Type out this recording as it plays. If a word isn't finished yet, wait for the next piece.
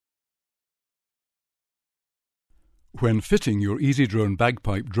When fitting your Ezeedrone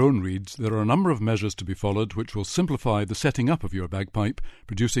Bagpipe Drone Reeds, there are a number of measures to be followed which will simplify the setting up of your bagpipe,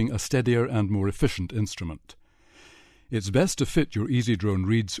 producing a steadier and more efficient instrument. It's best to fit your Ezeedrone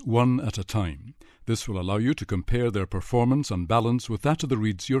Reeds one at a time. This will allow you to compare their performance and balance with that of the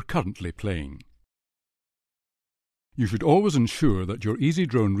reeds you're currently playing. You should always ensure that your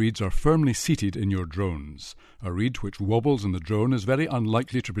Ezeedrone Reeds are firmly seated in your drones. A reed which wobbles in the drone is very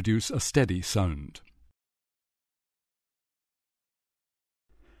unlikely to produce a steady sound.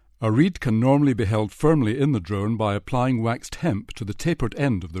 A reed can normally be held firmly in the drone by applying waxed hemp to the tapered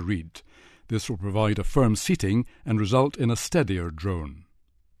end of the reed. This will provide a firm seating and result in a steadier drone.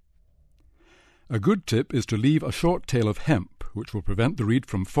 A good tip is to leave a short tail of hemp, which will prevent the reed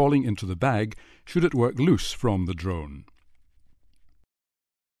from falling into the bag should it work loose from the drone.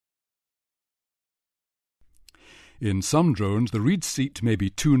 In some drones, the reed seat may be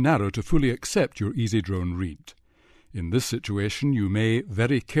too narrow to fully accept your Ezeedrone reed. In this situation, you may,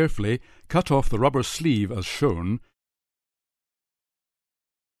 very carefully, cut off the rubber sleeve as shown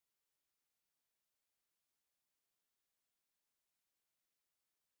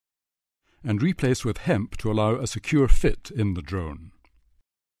and replace with hemp to allow a secure fit in the drone.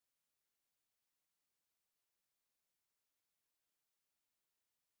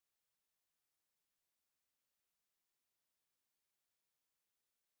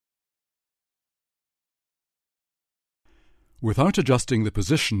 Without adjusting the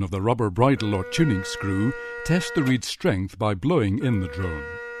position of the rubber bridle or tuning screw, test the reed's strength by blowing in the drone.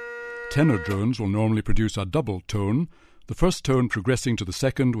 Tenor drones will normally produce a double tone, the first tone progressing to the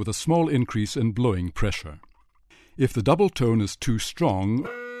second with a small increase in blowing pressure. If the double tone is too strong,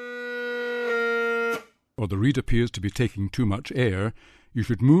 or the reed appears to be taking too much air, you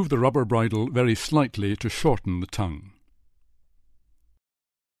should move the rubber bridle very slightly to shorten the tongue.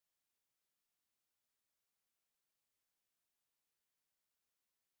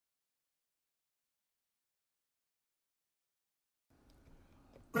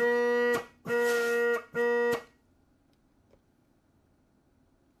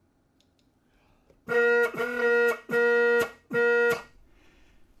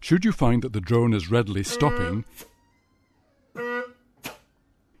 Should you find that the drone is readily stopping,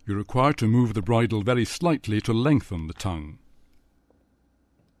 you're required to move the bridle very slightly to lengthen the tongue.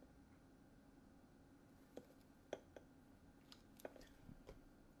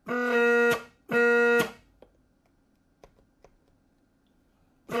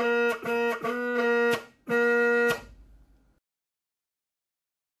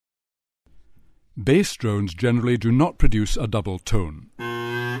 Bass drones generally do not produce a double tone.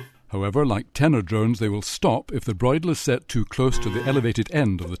 However, like tenor drones, they will stop if the bridle is set too close to the elevated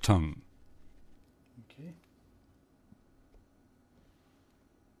end of the tongue. Okay.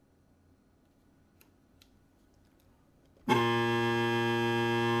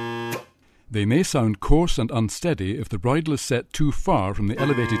 They may sound coarse and unsteady if the bridle is set too far from the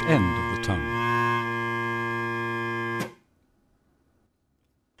elevated end of the tongue.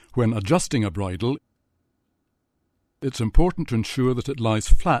 When adjusting a bridle, it's important to ensure that it lies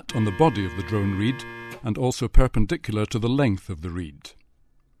flat on the body of the drone reed and also perpendicular to the length of the reed.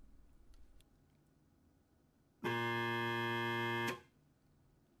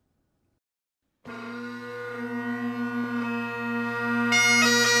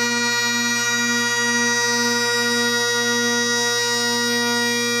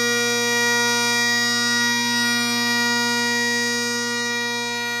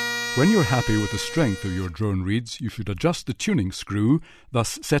 When you're happy with the strength of your drone reeds, you should adjust the tuning screw,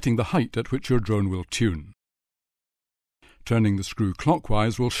 thus setting the height at which your drone will tune. Turning the screw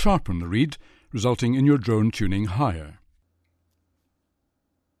clockwise will sharpen the reed, resulting in your drone tuning higher.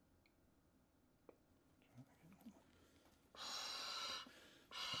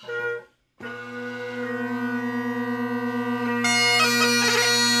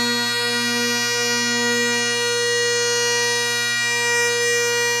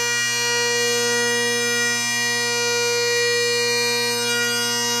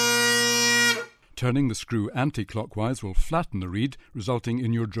 Turning the screw anti-clockwise will flatten the reed, resulting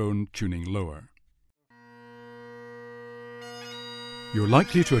in your drone tuning lower. You're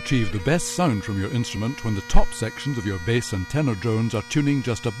likely to achieve the best sound from your instrument when the top sections of your bass and tenor drones are tuning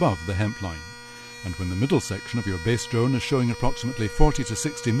just above the hemp line, and when the middle section of your bass drone is showing approximately 40 to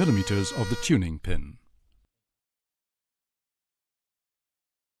 60 millimeters of the tuning pin.